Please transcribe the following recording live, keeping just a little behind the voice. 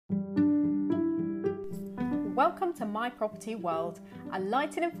Welcome to My Property World, a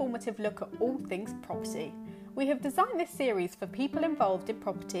light and informative look at all things property. We have designed this series for people involved in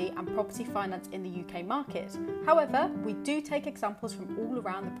property and property finance in the UK market. However, we do take examples from all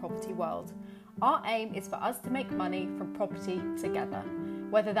around the property world. Our aim is for us to make money from property together,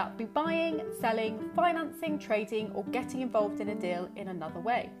 whether that be buying, selling, financing, trading, or getting involved in a deal in another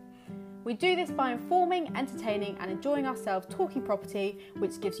way. We do this by informing, entertaining and enjoying ourselves talking property,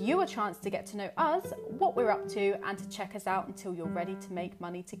 which gives you a chance to get to know us, what we're up to, and to check us out until you're ready to make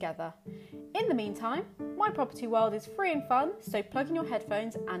money together. In the meantime, My Property World is free and fun, so plug in your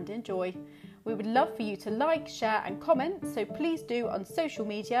headphones and enjoy. We would love for you to like, share and comment, so please do on social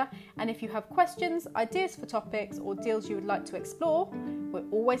media. And if you have questions, ideas for topics or deals you would like to explore, we're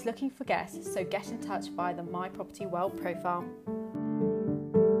always looking for guests, so get in touch via the My Property World profile.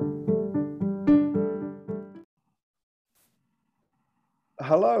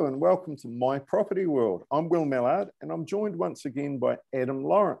 Hello and welcome to My Property World. I'm Will Mallard and I'm joined once again by Adam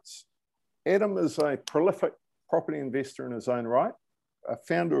Lawrence. Adam is a prolific property investor in his own right, a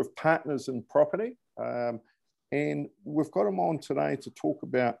founder of Partners in Property, and we've got him on today to talk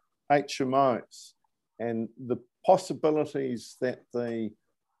about HMOs and the possibilities that the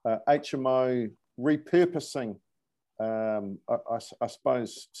HMO repurposing, I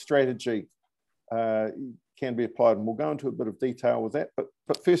suppose, strategy can be applied, and we'll go into a bit of detail with that.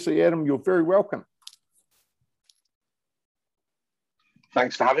 But firstly, Adam, you're very welcome.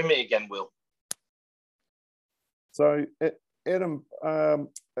 Thanks for having me again, Will. So, Adam,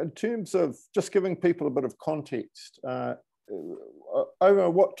 in terms of just giving people a bit of context, over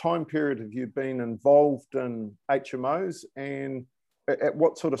what time period have you been involved in HMOs, and at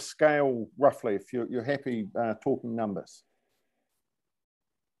what sort of scale, roughly, if you're happy talking numbers?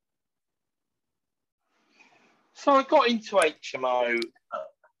 So I got into HMO.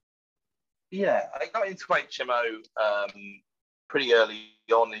 Pretty early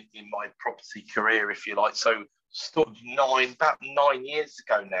on in my property career, if you like. So about 9 years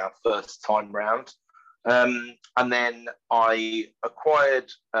ago now, first time round. And then I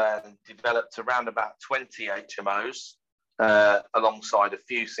acquired and developed around about 20 HMOs alongside a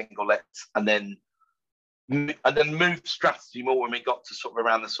few single lets, and then moved strategy more when we got to sort of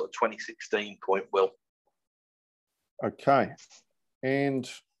around the sort of 2016 point, Will. Okay, and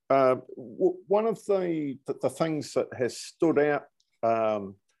one of the things that has stood out,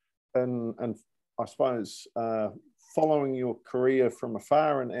 and I suppose following your career from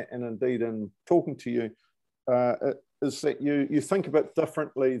afar, and indeed in talking to you, is that you think a bit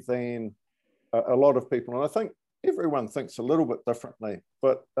differently than a lot of people, and I think everyone thinks a little bit differently,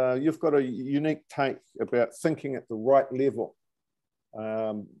 but you've got a unique take about thinking at the right level.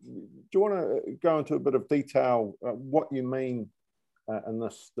 Do you want to go into a bit of detail what you mean in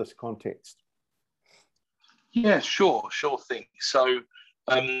this context? Yeah, sure thing. So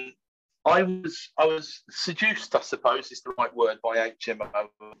I was seduced, I suppose is the right word, by HMO.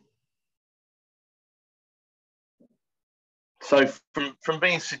 So from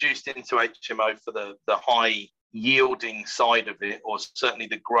being seduced into HMO for the high yielding side of it, or certainly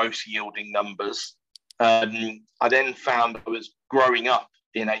the gross yielding numbers, I then found I was growing up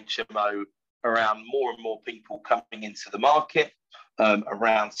in HMO around more and more people coming into the market,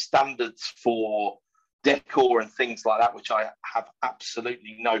 around standards for decor and things like that, which I have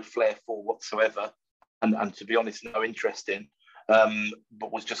absolutely no flair for whatsoever, and to be honest, no interest in,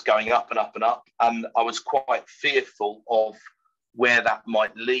 but was just going up and up and up. And I was quite fearful of where that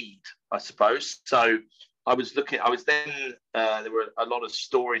might lead, I suppose. So I was then, there were a lot of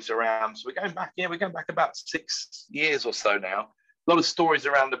stories around, so we're going back about 6 years or so now, a lot of stories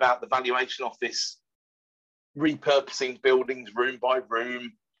around about the valuation office repurposing buildings room by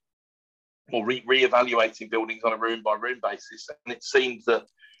room, or re-evaluating buildings on a room by room basis. And it seemed that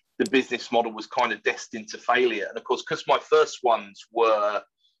the business model was kind of destined to failure. And of course, because my first ones were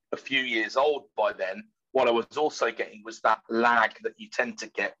a few years old by then, what I was also getting was that lag that you tend to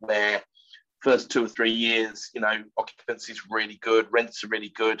get where first 2 or 3 years, occupancy is really good, rents are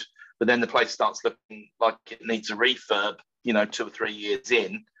really good, but then the place starts looking like it needs a refurb, 2 or 3 years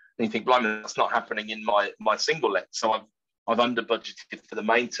in, and you think, blimey, that's not happening in my single let. So I've under budgeted for the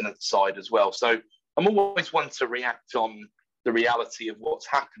maintenance side as well. So I'm always one to react on the reality of what's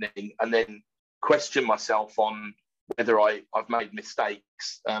happening and then question myself on whether I've made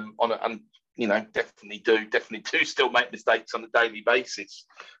mistakes definitely do still make mistakes on a daily basis.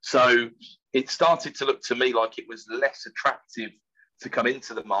 So it started to look to me like it was less attractive to come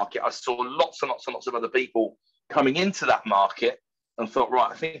into the market. I saw lots and lots and lots of other people coming into that market and thought,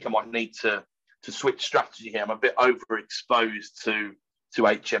 right, I think I might need to switch strategy here. I'm a bit overexposed to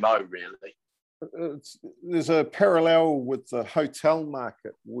HMO, really. There's a parallel with the hotel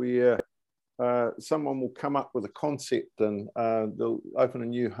market where someone will come up with a concept and they'll open a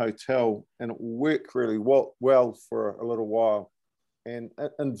new hotel and it will work really well for a little while. And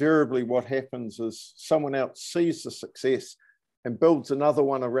invariably what happens is someone else sees the success and builds another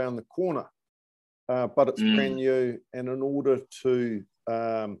one around the corner, but it's brand new. And in order to,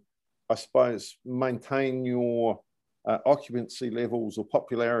 I suppose, maintain your occupancy levels or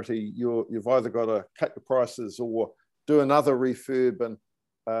popularity, you've either got to cut the prices or do another refurb, and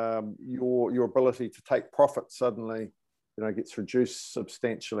your ability to take profit suddenly, gets reduced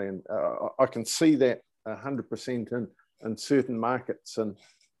substantially. And I can see that 100% in certain markets. And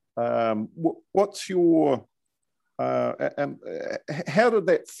what's your how did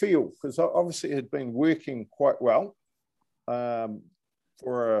that feel? Because obviously it had been working quite well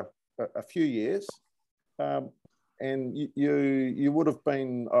for a few years. And you would have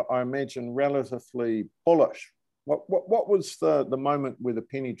been, I imagine, relatively bullish. What was the moment where the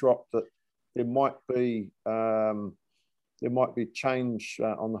penny dropped that there might be change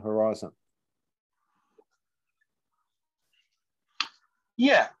on the horizon?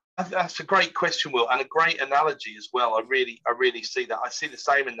 Yeah, that's a great question, Will, and a great analogy as well. I really see that. I see the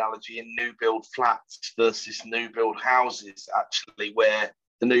same analogy in new build flats versus new build houses, actually, where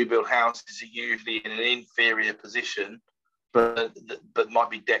the new build houses are usually in an inferior position, but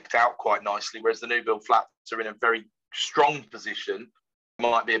might be decked out quite nicely, whereas the new build flats are in a very strong position,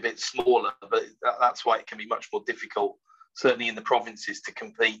 might be a bit smaller, but that's why it can be much more difficult, certainly in the provinces, to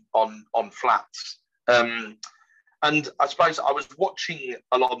compete on flats. And I suppose I was watching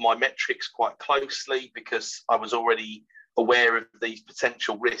a lot of my metrics quite closely because I was already aware of these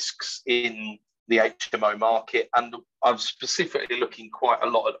potential risks in the HMO market, and I was specifically looking quite a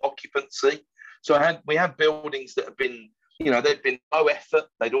lot at occupancy. So we had buildings that have been, they'd been low effort,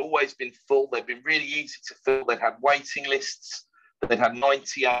 they'd always been full, they'd been really easy to fill, they'd had waiting lists, they'd had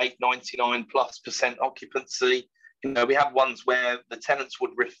 98, 99+% occupancy. We had ones where the tenants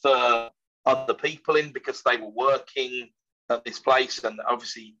would refer other people in because they were working at this place, and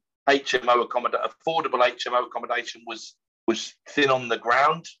obviously affordable HMO accommodation was thin on the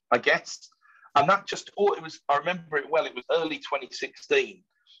ground, I guess. And that I remember it well, it was early 2016,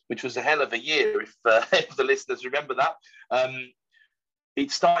 which was a hell of a year, if the listeners remember that. It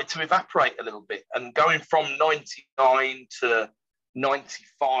started to evaporate a little bit, and going from 99 to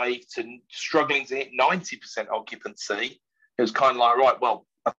 95 to struggling to hit 90% occupancy, it was kind of like, right, well,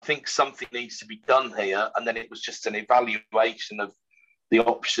 I think something needs to be done here. And then it was just an evaluation of the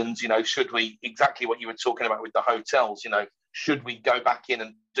options. Should we, exactly what you were talking about with the hotels, should we go back in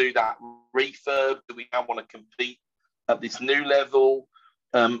and do that refurb? Do we now want to compete at this new level?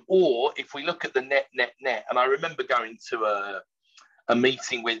 Or if we look at the net, and I remember going to a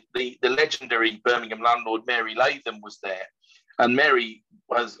meeting with the legendary Birmingham landlord, Mary Latham, was there. And Mary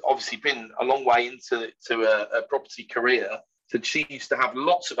has obviously been a long way into a property career. So she used to have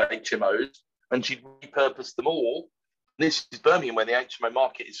lots of HMOs and she'd repurpose them all. This is Birmingham, where the HMO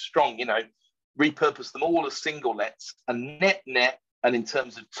market is strong, repurpose them all as single lets, and net, and in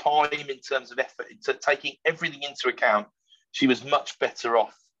terms of time, in terms of effort, taking everything into account, she was much better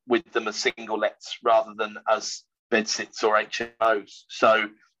off with them as single lets rather than as bedsits or HMOs. So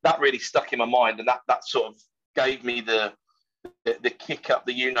that really stuck in my mind, and that sort of gave me the kick up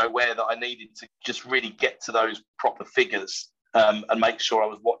the where that I needed to just really get to those proper figures and make sure I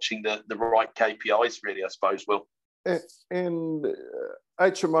was watching the right KPIs, really, I suppose, Will. And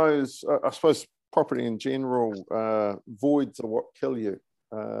HMOs, I suppose property in general, voids are what kill you.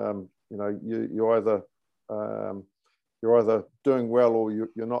 You're either doing well or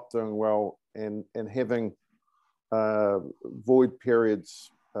you're not doing well, and having void periods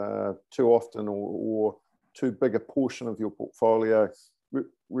too often or too big a portion of your portfolio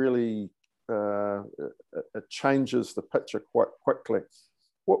really it changes the picture quite quickly.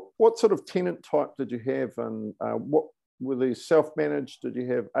 What sort of tenant type did you have, and what were these self-managed? Did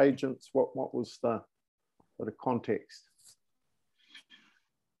you have agents? What was the context?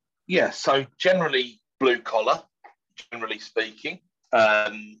 Yeah, so generally blue collar, generally speaking,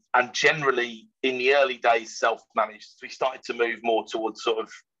 and generally in the early days self-managed. We started to move more towards sort of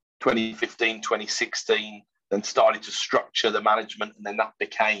 2015, 2016, then started to structure the management, and then that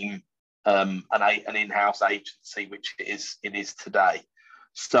became an in-house agency, which it is today.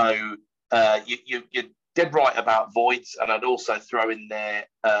 So you're dead right about voids, and I'd also throw in there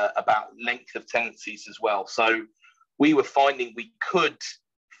about length of tenancies as well. So we were finding we could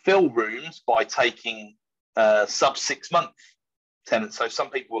fill rooms by taking sub 6 month tenants. So some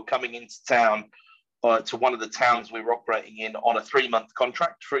people were coming into town to one of the towns we were operating in on a 3-month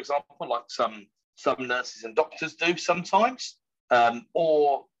contract, for example, like some nurses and doctors do sometimes,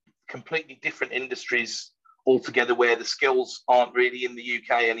 or completely different industries altogether where the skills aren't really in the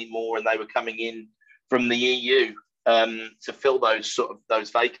UK anymore, and they were coming in from the EU to fill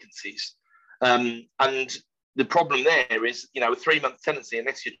those vacancies. And the problem there is, a 3-month tenancy,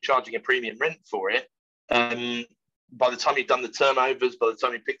 unless you're charging a premium rent for it, by the time you've done the turnovers, by the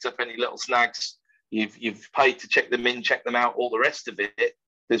time you've picked up any little snags, you've paid to check them in, check them out, all the rest of it,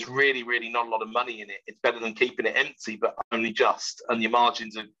 there's really, really not a lot of money in it. It's better than keeping it empty, but only just. And your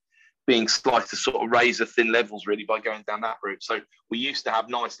margins are being sliced to sort of razor thin levels, really, by going down that route. So we used to have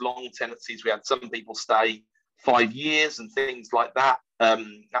nice long tenancies. We had some people stay 5 years and things like that.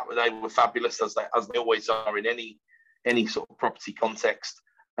 They were fabulous, as they always are in any sort of property context.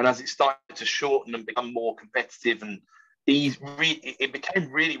 And as it started to shorten and become more competitive and easy, it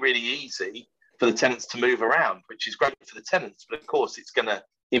became really, really easy for the tenants to move around, which is great for the tenants. But of course, it's going to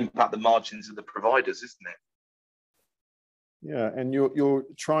impact the margins of the providers, isn't it? Yeah, and you're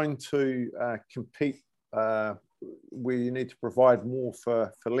trying to compete where you need to provide more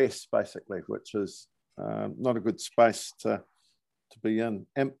for less, basically, which is not a good space to be in.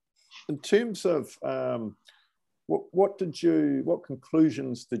 And in terms of what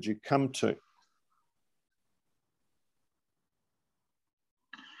conclusions did you come to?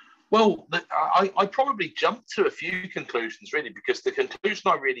 Well, I probably jumped to a few conclusions, really, because the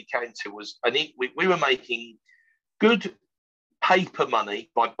conclusion I really came to was we were making good paper money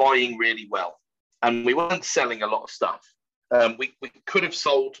by buying really well, and we weren't selling a lot of stuff. We could have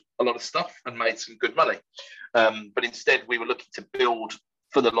sold a lot of stuff and made some good money, but instead we were looking to build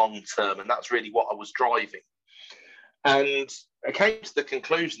for the long term, and that's really what I was driving. And I came to the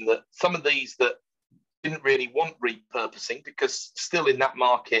conclusion that some of these that didn't really want repurposing, because still in that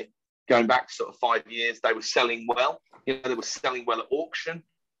market, going back sort of 5 years, they were selling well. They were selling well at auction.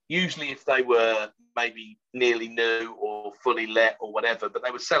 Usually if they were maybe nearly new or fully let or whatever, but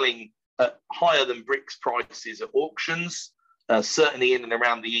they were selling at higher than bricks prices at auctions, certainly in and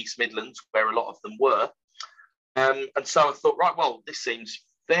around the East Midlands, where a lot of them were. And so I thought, right, well, this seems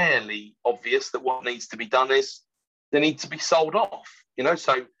fairly obvious that what needs to be done is they need to be sold off.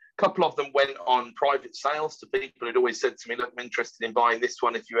 So a couple of them went on private sales to people who'd always said to me, look, I'm interested in buying this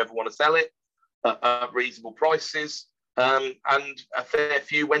one if you ever want to sell it at reasonable prices. And a fair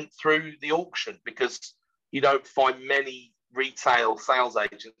few went through the auction, because you don't find many retail sales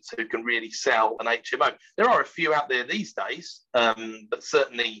agents who can really sell an HMO. There are a few out there these days, but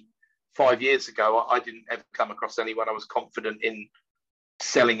certainly 5 years ago, I didn't ever come across anyone I was confident in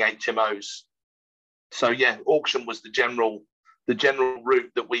selling HMOs. So yeah, auction was the general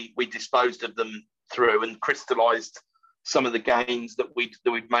route that we disposed of them through, and crystallised some of the gains that we'd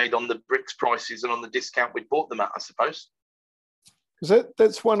made on the bricks prices and on the discount we'd bought them at, I suppose. Because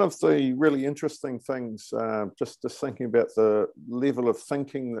that's one of the really interesting things, just thinking about the level of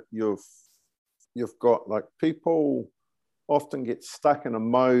thinking that you've got. Like, people often get stuck in a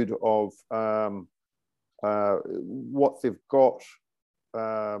mode of what they've got.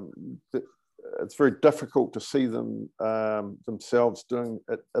 It's very difficult to see them themselves doing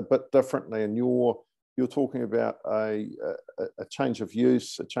it a bit differently, and you're talking about a change of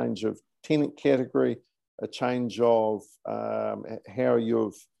use, a change of tenant category, a change of how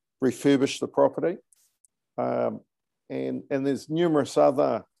you've refurbished the property, and there's numerous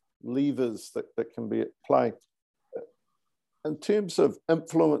other levers that can be at play. In terms of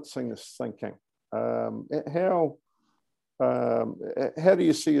influencing this thinking, how do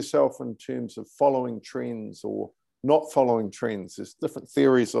you see yourself in terms of following trends or not following trends? There's different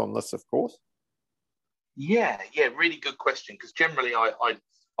theories on this, of course. Yeah, really good question, because generally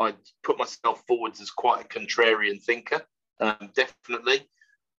I put myself forwards as quite a contrarian thinker, definitely.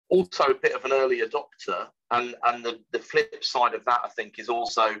 Also a bit of an early adopter, and the flip side of that, I think, is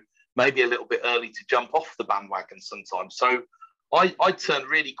also maybe a little bit early to jump off the bandwagon sometimes. So I turned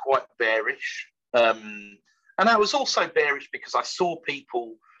really quite bearish, and I was also bearish because I saw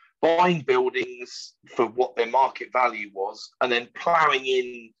people buying buildings for what their market value was, and then ploughing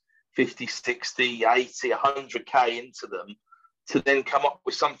in 50, 60, 80, 100k into them, to then come up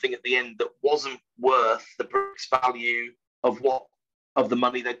with something at the end that wasn't worth the bricks value of the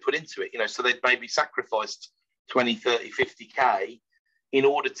money they'd put into it. So they'd maybe sacrificed 20, 30, 50k in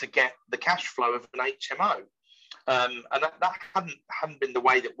order to get the cash flow of an HMO. And that hadn't been the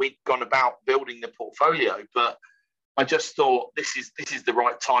way that we'd gone about building the portfolio. But I just thought, this is the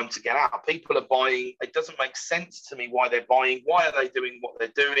right time to get out. People are buying. It doesn't make sense to me why they're buying. Why are they doing what they're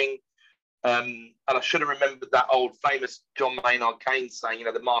doing? And I should have remembered that old famous John Maynard Keynes saying,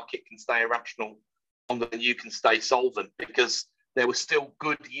 the market can stay irrational longer than you can stay solvent, because there were still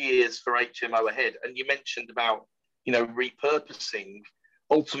good years for HMO ahead. And you mentioned about, repurposing.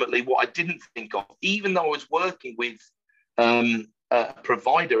 Ultimately, what I didn't think of, even though I was working with a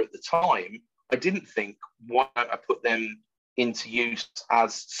provider at the time, I didn't think, why don't I put them into use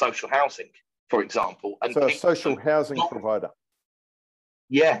as social housing, for example? And so a social housing provider.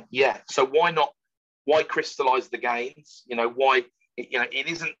 Yeah. So why not? Why crystallize the gains? Why? It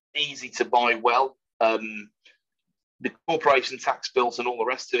isn't easy to buy well. The corporation tax bills and all the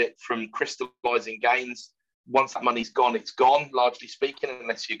rest of it, from crystallizing gains. Once that money's gone, it's gone, largely speaking,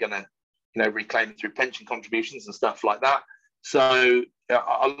 unless you're going to, reclaim it through pension contributions and stuff like that. So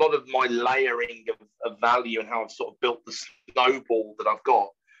a lot of my layering of value and how I've sort of built the snowball that I've got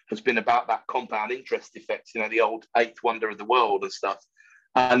has been about that compound interest effect, the old eighth wonder of the world and stuff.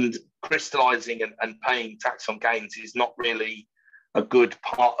 And crystallizing and paying tax on gains is not really a good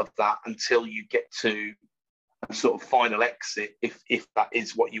part of that until you get to a sort of final exit, if that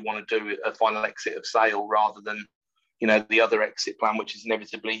is what you want to do, a final exit of sale, rather than, the other exit plan, which is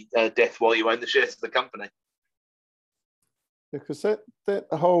inevitably death while you own the shares of the company. Because that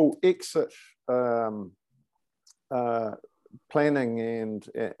whole exit planning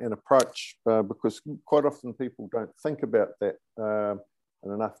and approach, because quite often people don't think about that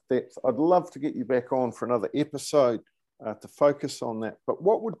in enough depth. I'd love to get you back on for another episode to focus on that. But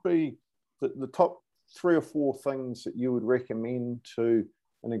what would be the top 3 or 4 things that you would recommend to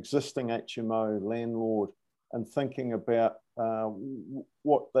an existing HMO landlord and thinking about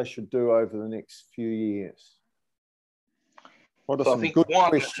what they should do over the next few years? What are some good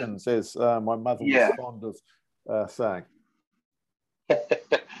questions, as my mother was fond of saying?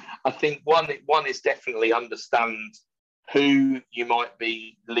 I think one is definitely understand who you might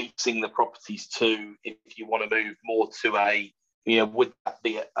be leasing the properties to. If you want to move more to would that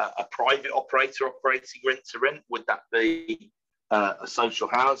be a private operator operating rent to rent? Would that be a social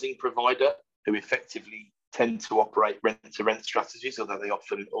housing provider who effectively tend to operate rent to rent strategies, although they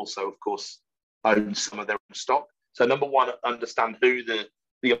often also, of course, own some of their own stock? So number one, understand who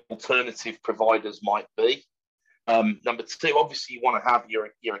the alternative providers might be. Number two, obviously you want to have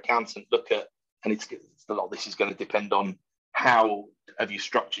your accountant look at, and it's a lot of this is going to depend on how have you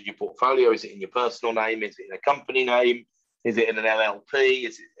structured your portfolio. Is it in your personal name? Is it in a company name? Is it in an LLP?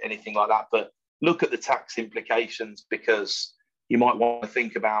 Is it anything like that? But look at the tax implications, because you might want to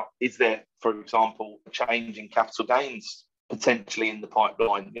think about, is there, for example, a change in capital gains potentially in the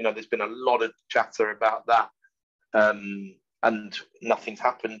pipeline? There's been a lot of chatter about that, and nothing's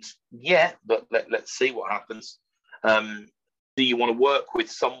happened yet, but let's see what happens. Do you want to work with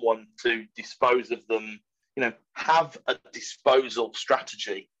someone to dispose of them? Have a disposal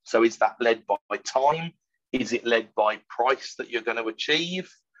strategy. So is that led by time? Is it led by price that you're going to achieve?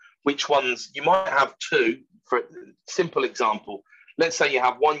 Which ones? You might have two. For a simple example, let's say you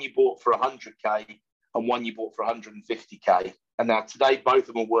have one you bought for 100k and one you bought for 150k. And now today, both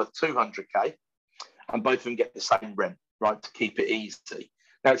of them are worth 200k and both of them get the same rent, right, to keep it easy.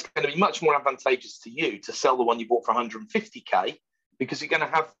 Now, it's going to be much more advantageous to you to sell the one you bought for 150k, because you're going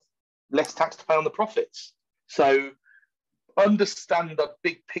to have less tax to pay on the profits. So understand the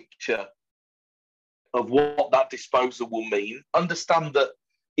big picture of what that disposal will mean. Understand that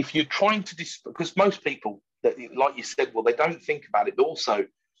if you're trying to, because most people, that, like you said, well, they don't think about it, but also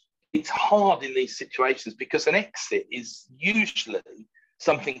it's hard in these situations because an exit is usually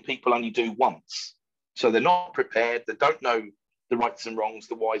something people only do once. So they're not prepared, they don't know the rights and wrongs,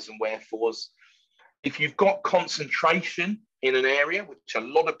 the whys and wherefores. If you've got concentration in an area, which a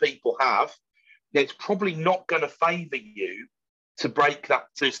lot of people have, then it's probably not going to favour you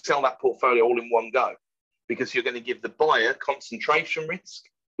to sell that portfolio all in one go, because you're going to give the buyer concentration risk,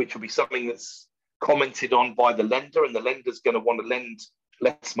 which will be something that's commented on by the lender, and the lender's going to want to lend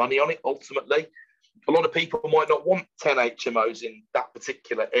less money on it ultimately. A lot of people might not want 10 HMOs in that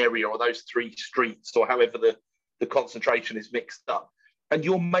particular area or those 3 streets or however the concentration is mixed up. And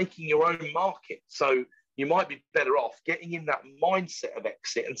you're making your own market. So you might be better off getting in that mindset of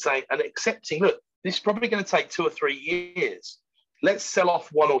exit and saying, and accepting, look, this is probably going to take 2 or 3 years. Let's sell off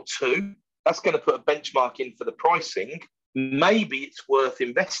 1 or 2. That's going to put a benchmark in for the pricing. Maybe it's worth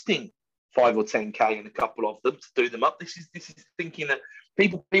investing 5 or 10k in a couple of them to do them up. This is thinking that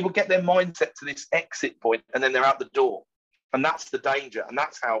people get their mindset to this exit point and then they're out the door. And that's the danger. And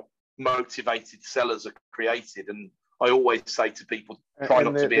that's how motivated sellers are created. And I always say to people, try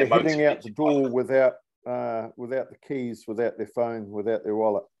not to be a motivated heading out the door without the keys, without their phone, without their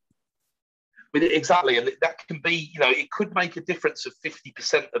wallet. Exactly. And that can be, it could make a difference of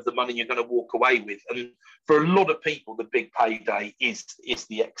 50% of the money you're going to walk away with. And for a lot of people, the big payday is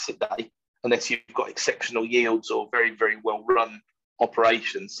the exit day. unless you've got exceptional yields or very, very well run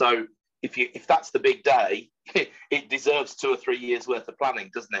operations. So if that's the big day, it deserves 2 or 3 years worth of planning,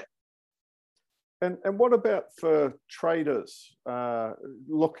 doesn't it? And what about for traders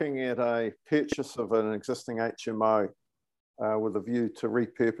looking at a purchase of an existing HMO with a view to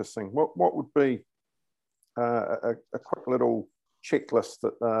repurposing? What would be a quick little checklist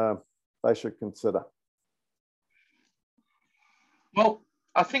that they should consider? Well,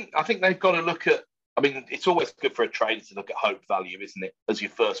 I think they've got to look at. I mean, it's always good for a trader to look at hope value, isn't it, as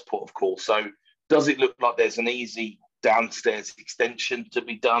your first port of call? So, does it look like there's an easy downstairs extension to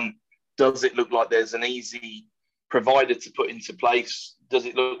be done? Does it look like there's an easy provider to put into place? Does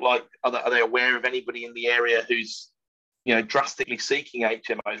it look like are they aware of anybody in the area who's drastically seeking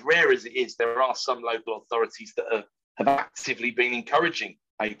HMOs? Rare as it is, there are some local authorities that have actively been encouraging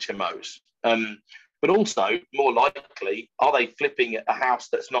HMOs. But also, more likely, are they flipping a house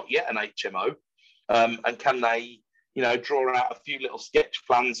that's not yet an HMO? And can they, draw out a few little sketch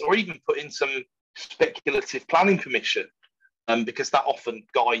plans or even put in some speculative planning permission? Because that often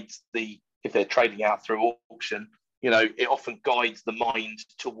guides if they're trading out through auction, it often guides the mind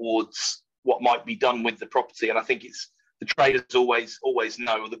towards what might be done with the property. And I think it's the traders always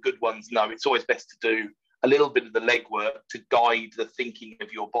know, or the good ones know, it's always best to do a little bit of the legwork to guide the thinking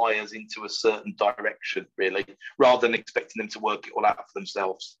of your buyers into a certain direction, really, rather than expecting them to work it all out for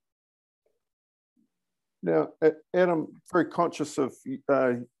themselves. Now, Adam, very conscious of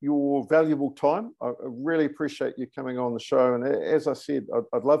your valuable time. I really appreciate you coming on the show. And as I said,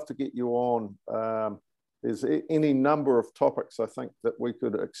 I'd love to get you on. There's any number of topics I think that we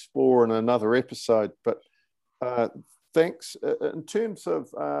could explore in another episode. But thanks. In terms of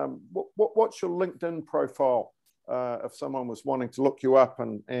what's your LinkedIn profile if someone was wanting to look you up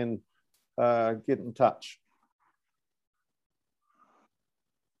and get in touch?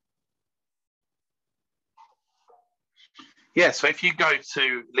 Yeah, so if you go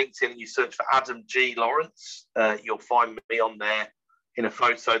to LinkedIn and you search for Adam G. Lawrence, you'll find me on there in a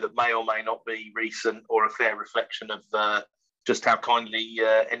photo that may or may not be recent or a fair reflection of just how kindly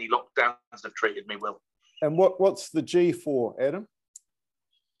any lockdowns have treated me, Will. And what's the G for, Adam?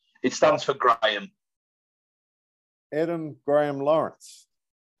 It stands for Graham. Adam Graham Lawrence.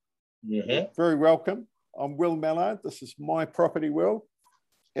 Mm-hmm. Very welcome. I'm Will Mallard. This is My Property World.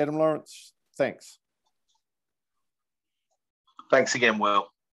 Adam Lawrence, thanks. Thanks again, Will.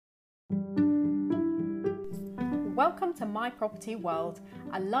 Welcome to My Property World,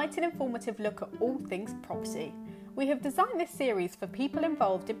 a light and informative look at all things property. We have designed this series for people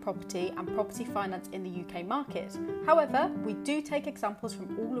involved in property and property finance in the UK market. However, we do take examples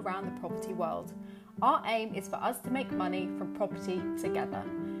from all around the property world. Our aim is for us to make money from property together,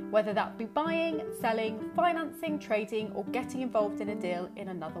 whether that be buying, selling, financing, trading, or getting involved in a deal in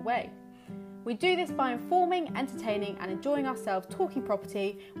another way. We do this by informing, entertaining and enjoying ourselves talking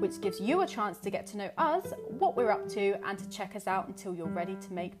property, which gives you a chance to get to know us, what we're up to, and to check us out until you're ready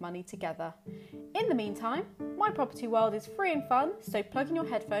to make money together. In the meantime, My Property World is free and fun, so plug in your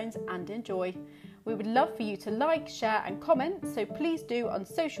headphones and enjoy. We would love for you to like, share and comment, so please do on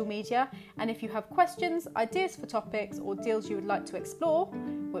social media. And if you have questions, ideas for topics or deals you would like to explore,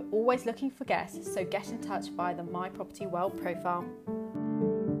 we're always looking for guests, so get in touch via the My Property World profile.